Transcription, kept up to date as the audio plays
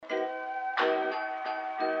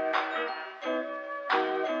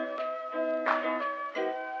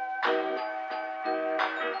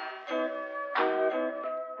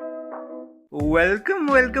Welcome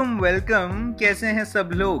welcome welcome. कैसे हैं सब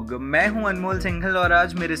लोग? मैं हूं अनमोल सिंघल और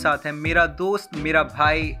आज मेरे साथ है मेरा दोस्त, मेरा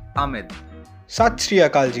भाई अमित। सत श्री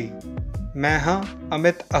अकाल जी। मैं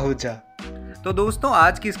अमित आहूजा। तो दोस्तों,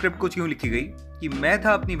 आज की स्क्रिप्ट कुछ यूं लिखी गई कि मैं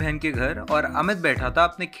था अपनी बहन के घर और अमित बैठा था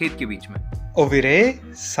अपने खेत के बीच में। ओ वीरे,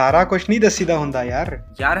 सारा कुछ नहीं दसीदा हुंदा यार।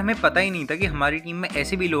 हमें पता ही नहीं था कि हमारी टीम में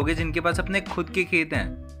ऐसे भी लोग हैं जिनके पास अपने खुद के खेत हैं।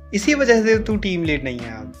 इसी वजह से तू टीम लीड नहीं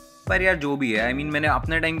है अब। पर यार जो भी है, मैंने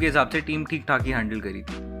अपने टाइम के हिसाब से टीम ठीक ठाक ही हैंडल करी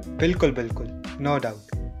थी। बिल्कुल बिल्कुल, नो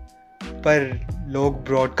डाउट। पर लोग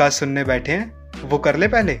ब्रॉडकास्ट सुनने बैठे हैं, वो कर ले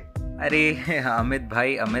पहले। अरे अमित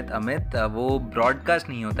भाई, अमित वो ब्रॉडकास्ट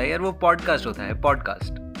नहीं होता यार, वो पॉडकास्ट होता है,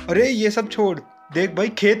 पॉडकास्ट। अरे ये सब छोड़, देख भाई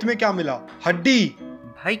खेत में क्या मिला। हड्डी।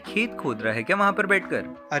 भाई खेत खोद रहा है क्या वहां पर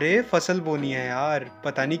बैठकर? अरे फसल बोनी है यार,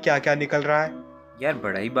 पता नहीं क्या क्या निकल रहा है। यार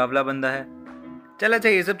बड़ा ही बावला बंदा है। चल अच्छा,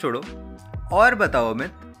 ये सब छोड़ो और बताओ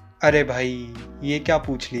अमित। अरे भाई ये क्या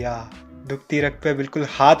पूछ लिया, दुखती रग पे बिल्कुल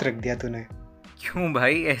हाथ रख दिया तूने। क्यों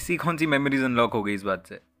भाई, ऐसी कौन सी मेमोरीज अनलॉक हो गई इस बात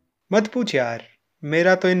से? मत पूछ यार,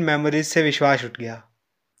 मेरा तो इन मेमोरीज से विश्वास उठ गया।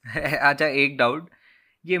 अच्छा एक डाउट,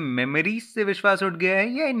 ये मेमोरीज से विश्वास उठ गया है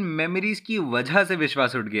या इन मेमोरीज की वजह से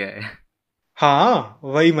विश्वास उठ गया है? हाँ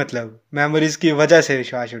वही, मतलब मेमोरीज की वजह से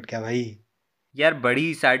विश्वास उठ गया भाई। यार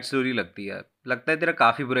बड़ी सैड स्टोरी लगती है, लगता है तेरा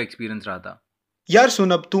काफी बुरा एक्सपीरियंस रहा था। यार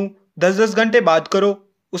सुन, अब तू 10-10 घंटे बात करो,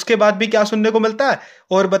 उसके बाद भी क्या सुनने को मिलता है।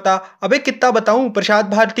 और बता, अबे कितना बताऊं, प्रसाद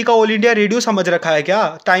भारती का ऑल इंडिया रेडियो समझ रखा है क्या?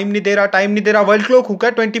 टाइम नहीं दे रहा, टाइम नहीं दे रहा। वर्ल्ड क्लॉक हूँ क्या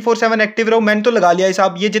 24/7 एक्टिव रहो? मैंने तो लगा लिया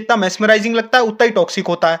हिसाब, ये जितना मेस्मराइजिंग लगता है उतना ही टॉक्सिक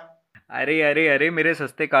होता है। अरे मेरे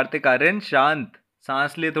सस्ते कार्तिक आर्यन, शांत,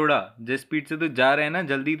 सांस ले थोड़ा। जिस स्पीड से तू जा रहा है ना,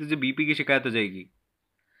 जल्दी तुझे बीपी की शिकायत हो जाएगी।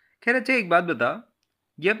 खैर अच्छा एक बात बता,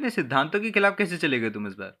 ये अपने सिद्धांतों के खिलाफ कैसे चले गए तुम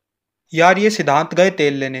इस बार? यार ये सिद्धांत गए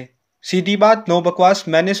तेल लेने। सीधी बात, नो बकवास,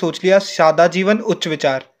 मैंने सोच लिया सादा जीवन उच्च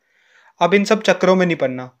विचार। अब इन सब चक्करों में नहीं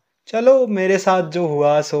पड़ना। चलो मेरे साथ जो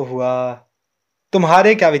हुआ सो हुआ।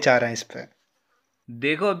 तुम्हारे क्या विचार हैं इस पे?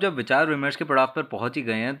 देखो, अब जब विचार विमर्श के पड़ाव पर पहुंच ही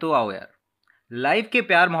गए हैं तो आओ यार, लाइफ के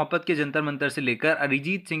प्यार मोहब्बत के जंतर मंतर से लेकर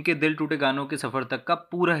अरिजीत सिंह के दिल टूटे गानों के सफर तक का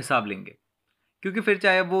पूरा हिसाब लेंगे। क्योंकि फिर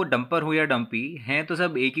चाहे वो डंपर हो या डंपी, हैं तो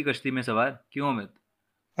सब एक ही कश्ती में सवार। क्यों अमित?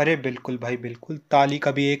 अरे बिल्कुल भाई बिल्कुल, ताली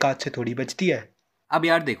कभी एक हाथ से थोड़ी बजती है। अब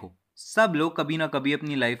यार देखो, सब लोग कभी ना कभी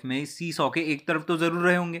अपनी लाइफ में सी सौ के एक तरफ तो जरूर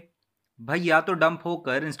रहे होंगे। भाई या तो डंप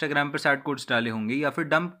होकर इंस्टाग्राम पर सैड कोट्स डाले होंगे या फिर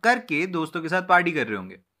डंप करके दोस्तों के साथ पार्टी कर रहे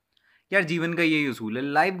होंगे। यार जीवन का यही उसूल है,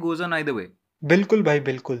 life goes on either way. बिल्कुल भाई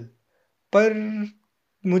बिल्कुल। पर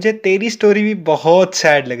मुझे तेरी स्टोरी भी बहुत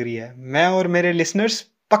सैड लग रही है। मैं और मेरे लिसनर्स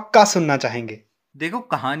पक्का सुनना चाहेंगे। देखो,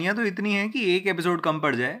 कहानियां तो इतनी हैं कि एक एपिसोड कम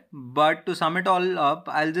पड़ जाए, but to sum it all up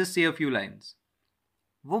I will just say a few lines.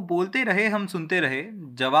 वो बोलते रहे, हम सुनते रहे,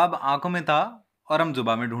 जवाब आंखों में था और हम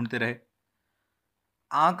जुबान में ढूंढते रहे।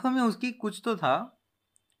 आंखों में उसकी कुछ तो था,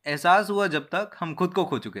 एहसास हुआ जब तक हम खुद को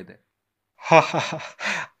खो चुके थे। हा हा हा।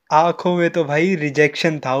 आंखों में तो भाई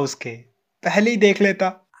रिजेक्शन था उसके, पहले ही देख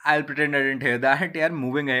लेता। I pretend I didn't hear that. यार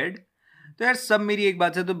मूविंग अहेड, तो यार सब मेरी एक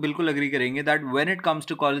बात से तो बिल्कुल अग्री करेंगे that when it comes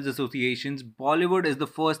to college associations, Bollywood is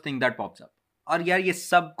the first thing that pops up. और यार ये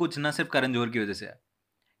सब कुछ ना सिर्फ करण जौहर की वजह से है।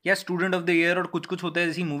 यार स्टूडेंट ऑफ द ईयर और कुछ कुछ होता है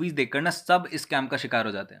जैसी मूवीज देखकर ना सब इस स्कैम का शिकार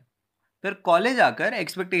हो जाते हैं। फिर कॉलेज आकर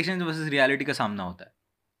एक्सपेक्टेशंस वर्सेस रियलिटी का सामना होता है।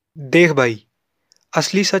 देख भाई,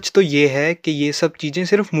 असली सच तो ये है कि ये सब चीज़ें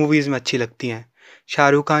सिर्फ मूवीज़ में अच्छी लगती हैं।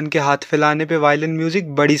 शाहरुख खान के हाथ फैलाने पे वायलिन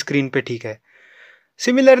म्यूजिक बड़ी स्क्रीन पे ठीक है।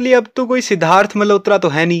 सिमिलरली अब तो कोई सिद्धार्थ मल्होत्रा तो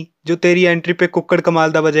है नहीं जो तेरी एंट्री पे कुक्कड़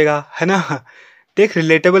कमालदा बजेगा, है ना? देख,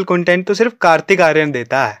 रिलेटेबल कंटेंट तो सिर्फ कार्तिक आर्यन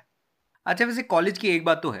देता है। अच्छा वैसे कॉलेज की एक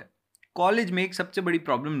बात तो है, कॉलेज में एक सबसे बड़ी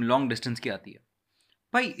प्रॉब्लम लॉन्ग डिस्टेंस की आती है।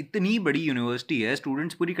 भाई इतनी बड़ी यूनिवर्सिटी है,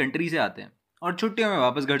 स्टूडेंट्स पूरी कंट्री से आते हैं और छुट्टियों में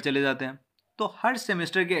वापस घर चले जाते हैं। तो हर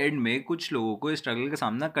सेमेस्टर के एंड में कुछ लोगों को स्ट्रगल का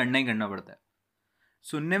सामना करना ही करना पड़ता है।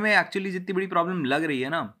 सुनने में एक्चुअली जितनी बड़ी प्रॉब्लम लग रही है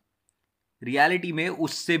ना, रियलिटी में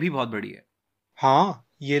उससे भी बहुत बड़ी है। हाँ,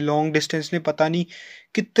 ये लॉन्ग डिस्टेंस ने पता नहीं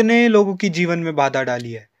कितने लोगों की जीवन में बाधा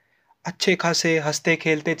डाली है। अच्छे खासे हंसते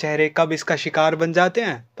खेलते चेहरे कब इसका शिकार बन जाते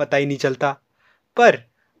हैं पता ही नहीं चलता। पर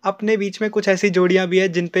अपने बीच में कुछ ऐसी जोड़ियां भी है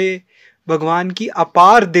जिन पे भगवान की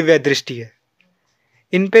अपार दिव्य दृष्टि है।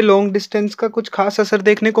 इन पे लॉन्ग डिस्टेंस का कुछ खास असर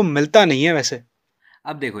देखने को मिलता नहीं है वैसे।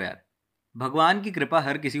 अब देखो यार, भगवान की कृपा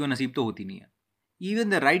हर किसी को नसीब तो होती नहीं है। Even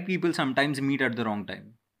the right people sometimes meet at the wrong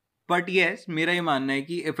time. But yes, मेरा ये मानना है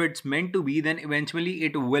कि if it's meant to be then eventually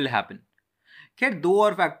it will happen. खैर दो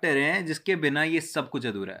और फैक्टर हैं जिसके बिना ये सब कुछ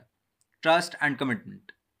अधूरा है, ट्रस्ट एंड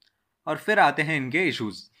कमिटमेंट। और फिर आते हैं इनके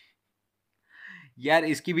इश्यूज। यार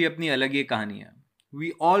इसकी भी अपनी अलग ही कहानी है।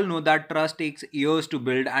 We all know that trust takes years to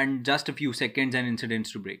build and just a few seconds and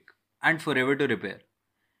incidents to break and for ever to repair.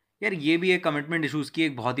 यार ये भी एक कमिटमेंट इश्यूज की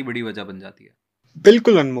एक बहुत ही बड़ी वजह बन जाती है।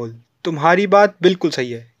 बिल्कुल अनमोल, तुम्हारी बात बिल्कुल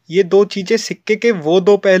सही है। ये दो चीजें सिक्के के वो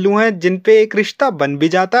दो पहलू हैं जिन पे एक रिश्ता बन भी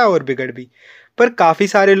जाता है और बिगड़ भी। पर काफी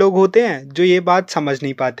सारे लोग होते हैं जो ये बात समझ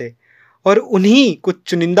नहीं पाते, और उन्हीं कुछ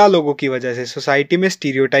चुनिंदा लोगों की वजह से सोसाइटी में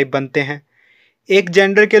स्टीरियोटाइप बनते हैं। एक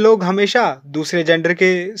जेंडर के लोग हमेशा दूसरे जेंडर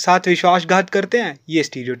के साथ विश्वासघात करते हैं, ये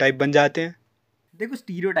स्टीरियोटाइप बन जाते हैं। देखो,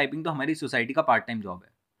 स्टीरियोटाइपिंग तो हमारी सोसाइटी का पार्ट टाइम जॉब है,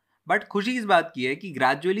 बट खुशी इस बात की है कि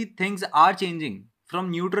gradually things are changing, from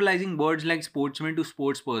neutralising words like sportsman to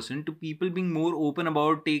sports person to people being more open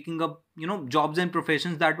about taking up jobs and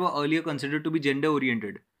professions that were earlier considered to be gender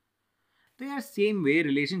oriented. तो यार same way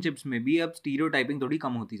relationships में भी अब stereotyping थोड़ी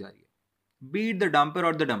कम होती जा रही है, बीट द डंपर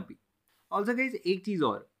और द डंपी। ऑल्सो गाइस, एक चीज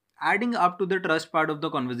और, adding up to the trust part of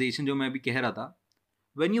the conversation जो मैं अभी कह रहा था,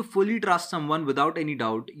 when you fully trust someone without any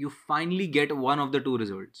doubt, you finally get one of the two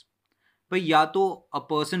results. भाई, या तो a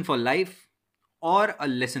person for life और a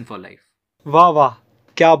lesson for life. वाह वाह,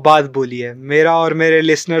 क्या बात बोली है। मेरा और मेरे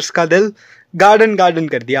लिसनर्स का दिल गार्डन गार्डन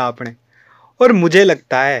कर दिया आपने। और मुझे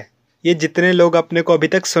लगता है ये जितने लोग अपने को अभी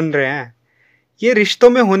तक सुन रहे हैं, ये रिश्तों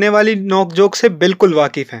में होने वाली नोकझोंक से बिल्कुल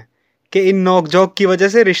वाकिफ़ हैं कि इन नोकझोंक की वजह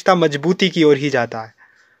से रिश्ता मजबूती की ओर ही जाता है।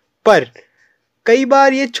 पर कई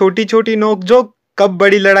बार ये छोटी छोटी नोकझोंक कब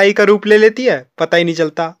बड़ी लड़ाई का रूप ले लेती है पता ही नहीं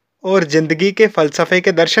चलता, और जिंदगी के फलसफे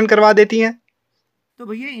के दर्शन करवा देती हैं। तो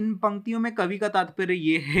भैया, इन पंक्तियों में कवि का तात्पर्य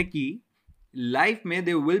ये है कि लाइफ में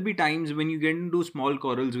there will be times when you get into small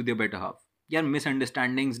quarrels with your better half, यार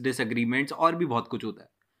मिसअंडरस्टैंडिंग्स, डिसएग्रीमेंट्स और भी बहुत कुछ होता है,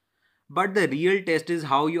 but the real test is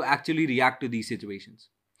how you actually react to these situations.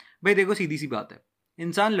 भाई देखो, सीधी सी बात है,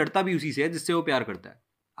 इंसान लड़ता भी उसी से है जिससे वो प्यार करता है।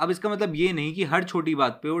 अब इसका मतलब ये नहीं कि हर छोटी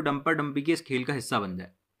बात पे वो डंपर डंपी के इस खेल का हिस्सा बन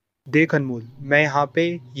जाए। देख अनमोल, मैं यहाँ पे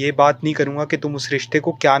ये बात नहीं करूँगा कि तुम उस रिश्ते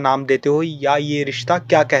को क्या नाम देते हो या ये रिश्ता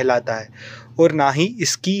क्या कहलाता है, और ना ही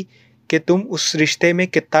इसकी कि तुम उस रिश्ते में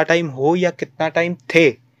कितना टाइम हो या कितना टाइम थे।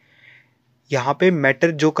 यहाँ पे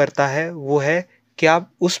मैटर जो करता है वो है कि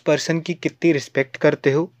आप उस पर्सन की कितनी रिस्पेक्ट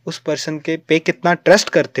करते हो, उस पर्सन के पे कितना ट्रस्ट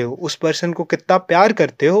करते हो, उस पर्सन को कितना प्यार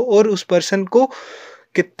करते हो, और उस पर्सन को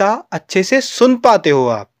कितना अच्छे से सुन पाते हो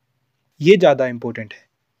आप। ये ज़्यादा इम्पोर्टेंट है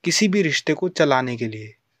किसी भी रिश्ते को चलाने के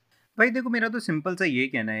लिए। भाई देखो, मेरा तो सिंपल सा ये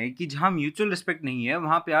कहना है कि जहाँ म्यूचुअल रिस्पेक्ट नहीं है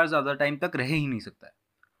वहाँ प्यार ज़्यादा टाइम तक रह ही नहीं सकता है।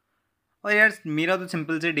 और यार मेरा तो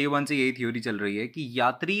सिंपल से डे वन से यही थ्योरी चल रही है कि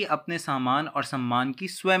यात्री अपने सामान और सम्मान की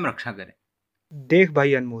स्वयं रक्षा करें। देख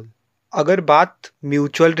भाई अनमोल, अगर बात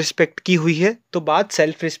म्यूचुअल रिस्पेक्ट की हुई है तो बात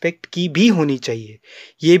सेल्फ रिस्पेक्ट की भी होनी चाहिए।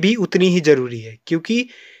 ये भी उतनी ही ज़रूरी है, क्योंकि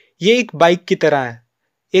ये एक बाइक की तरह है।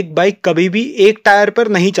 एक बाइक कभी भी एक टायर पर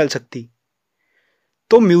नहीं चल सकती।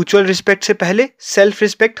 तो म्यूचुअल रिस्पेक्ट से पहले सेल्फ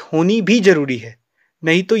रिस्पेक्ट होनी भी ज़रूरी है,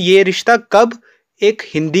 नहीं तो ये रिश्ता कब एक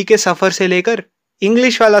हिंदी के सफ़र से लेकर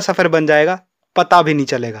इंग्लिश वाला सफ़र बन जाएगा पता भी नहीं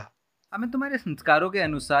चलेगा। हमें तुम्हारे संस्कारों के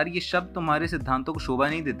अनुसार ये शब्द तुम्हारे सिद्धांतों को शोभा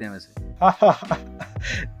नहीं देते हैं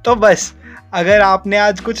वैसे। तो बस, अगर आपने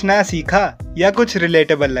आज कुछ नया सीखा या कुछ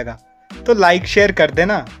रिलेटेबल लगा तो लाइक शेयर कर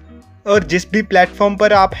देना, और जिस भी प्लेटफॉर्म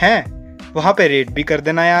पर आप हैं वहाँ पे रेट भी कर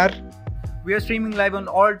देना यार। We are streaming live on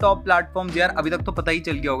all top platforms. यार अभी तक तो पता ही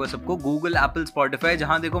चल गया होगा सबको, गूगल, एप्पल, स्पॉटिफाई,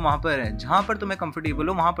 जहाँ देखो वहाँ पर है, जहाँ पर तुम्हें कंफर्टेबल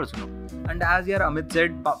हो वहाँ पर सुनो। एंड एज यार अमित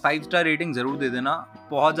सेड, 5 स्टार रेटिंग जरूर दे देना,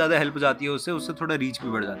 बहुत ज़्यादा हेल्प हो जाती है उससे थोड़ा रीच भी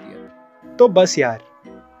बढ़ जाती है। तो बस यार,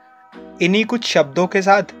 इन्हीं कुछ शब्दों के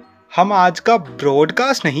साथ हम आज का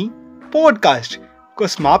ब्रॉडकास्ट नहीं पॉडकास्ट को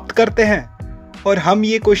समाप्त करते हैं, और हम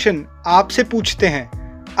ये क्वेश्चन आपसे पूछते हैं,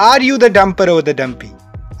 आर यू द डंपर और द डंपी?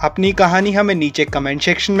 अपनी कहानी हमें नीचे कमेंट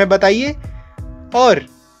सेक्शन में बताइए, और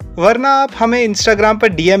वरना आप हमें इंस्टाग्राम पर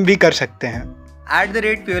डीएम भी कर सकते हैं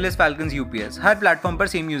 @fearless falcons UPS। हर प्लेटफॉर्म पर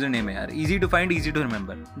सेम यूजर नेम है यार, easy to find, easy to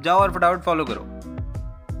remember. जाओ और फटाफट फॉलो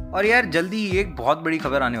करो। और यार जल्दी ही एक बहुत बड़ी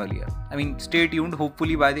खबर आने वाली है, I mean stay tuned,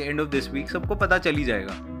 hopefully by the end of this week सबको पता चल ही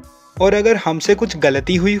जाएगा। और अगर हमसे कुछ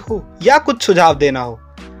गलती हुई हो या कुछ सुझाव देना हो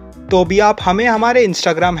तो भी आप हमें हमारे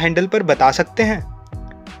इंस्टाग्राम हैंडल पर बता सकते हैं।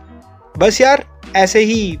 बस यार, ऐसे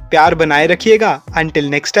ही प्यार बनाए रखिएगा। अंटिल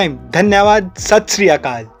नेक्स्ट टाइम, धन्यवाद, सत श्री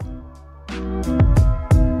अकाल।